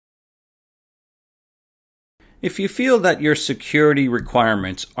If you feel that your security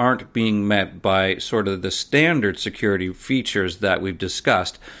requirements aren't being met by sort of the standard security features that we've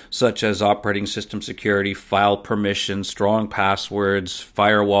discussed, such as operating system security, file permissions, strong passwords,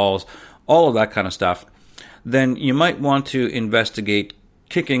 firewalls, all of that kind of stuff, then you might want to investigate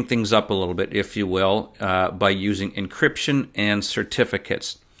kicking things up a little bit, if you will, by using encryption and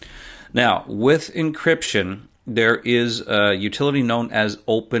certificates. Now, with encryption, there is a utility known as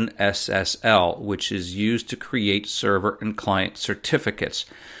OpenSSL, which is used to create server and client certificates.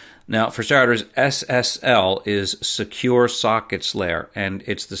 Now, for starters, SSL is Secure Sockets Layer, and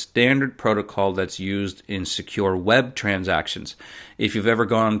it's the standard protocol that's used in secure web transactions. If you've ever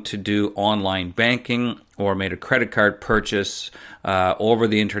gone to do online banking or made a credit card purchase over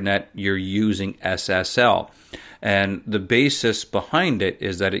the internet, you're using SSL. And the basis behind it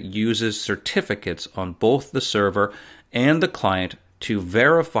is that it uses certificates on both the server and the client to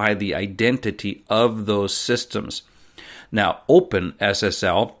verify the identity of those systems. Now,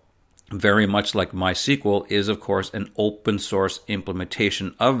 OpenSSL, very much like MySQL, is of course an open source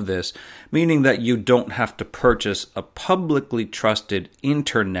implementation of this, meaning that you don't have to purchase a publicly trusted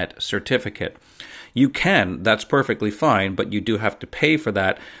internet certificate. You can, that's perfectly fine, but you do have to pay for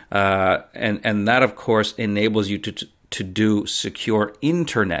that, and that of course enables you to do secure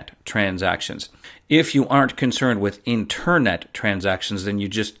internet transactions. If you aren't concerned with internet transactions, then you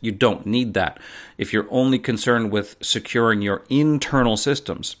don't need that. If you're only concerned with securing your internal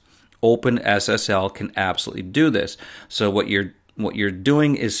systems, OpenSSL can absolutely do this. So what you're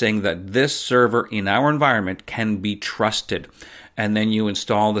doing is saying that this server in our environment can be trusted. And then you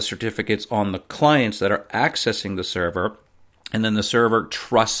install the certificates on the clients that are accessing the server, and then the server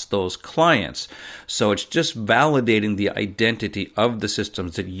trusts those clients. So it's just validating the identity of the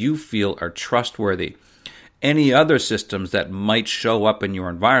systems that you feel are trustworthy. Any other systems that might show up in your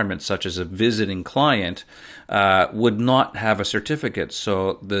environment, such as a visiting client, would not have a certificate.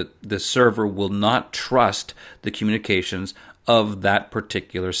 So the server will not trust the communications of that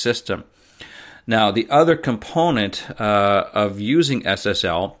particular system. Now, the other component of using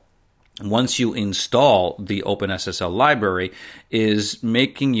SSL, once you install the OpenSSL library, is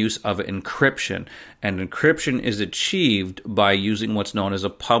making use of encryption. And encryption is achieved by using what's known as a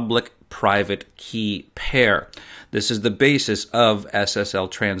public-private key pair. This is the basis of SSL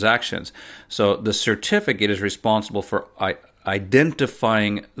transactions. So the certificate is responsible for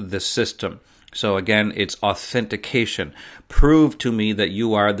identifying the system. So again, it's authentication. Prove to me that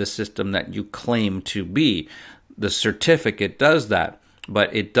you are the system that you claim to be. The certificate does that,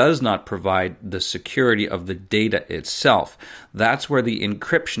 but it does not provide the security of the data itself. That's where the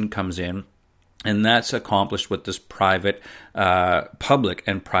encryption comes in, and that's accomplished with this private, public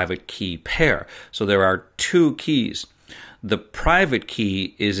and private key pair. So there are two keys. The private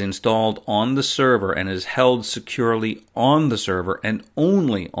key is installed on the server and is held securely on the server and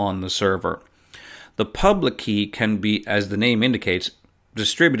only on the server. The public key can be, as the name indicates,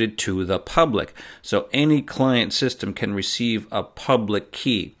 distributed to the public. So any client system can receive a public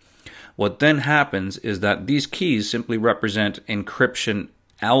key. What then happens is that these keys simply represent encryption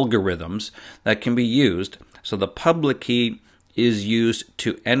algorithms that can be used. So the public key is used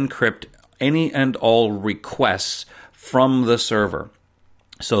to encrypt any and all requests from the server.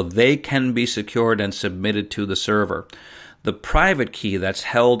 So they can be secured and submitted to the server. The private key that's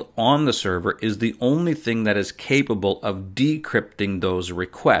held on the server is the only thing that is capable of decrypting those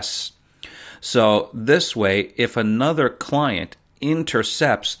requests. So this way, if another client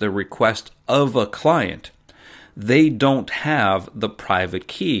intercepts the request of a client, they don't have the private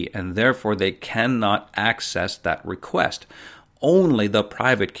key, and therefore they cannot access that request. Only the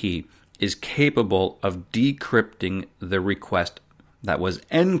private key is capable of decrypting the request that was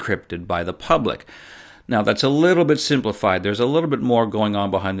encrypted by the public. Now, that's a little bit simplified. There's a little bit more going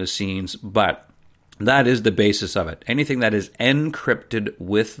on behind the scenes, but that is the basis of it. Anything that is encrypted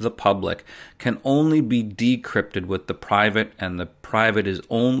with the public can only be decrypted with the private, and the private is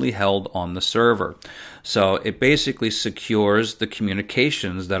only held on the server. So it basically secures the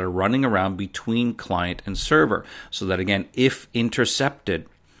communications that are running around between client and server, so that, again, if intercepted,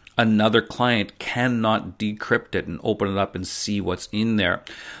 another client cannot decrypt it and open it up and see what's in there.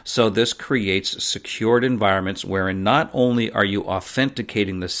 So this creates secured environments wherein not only are you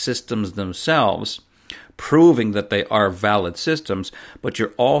authenticating the systems themselves, proving that they are valid systems, but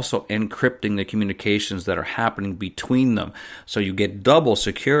you're also encrypting the communications that are happening between them. So you get double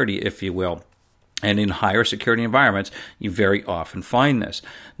security, if you will. And in higher security environments, you very often find this.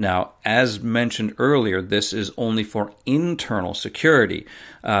 Now, as mentioned earlier, this is only for internal security,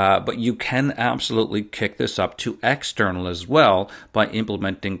 but you can absolutely kick this up to external as well by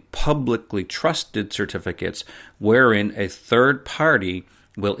implementing publicly trusted certificates, wherein a third party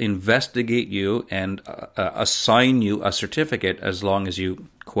will investigate you and assign you a certificate as long as you,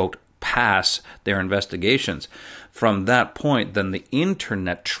 quote, pass their investigations. From that point, then the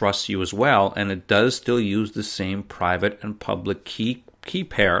internet trusts you as well, and it does still use the same private and public key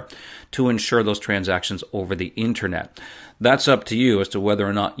pair to ensure those transactions over the internet. That's up to you as to whether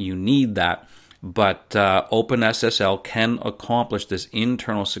or not you need that. But OpenSSL can accomplish this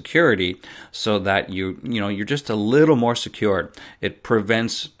internal security so that you're just a little more secured. It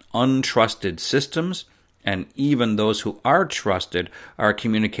prevents untrusted systems, and even those who are trusted are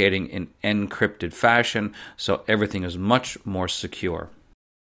communicating in encrypted fashion, so everything is much more secure.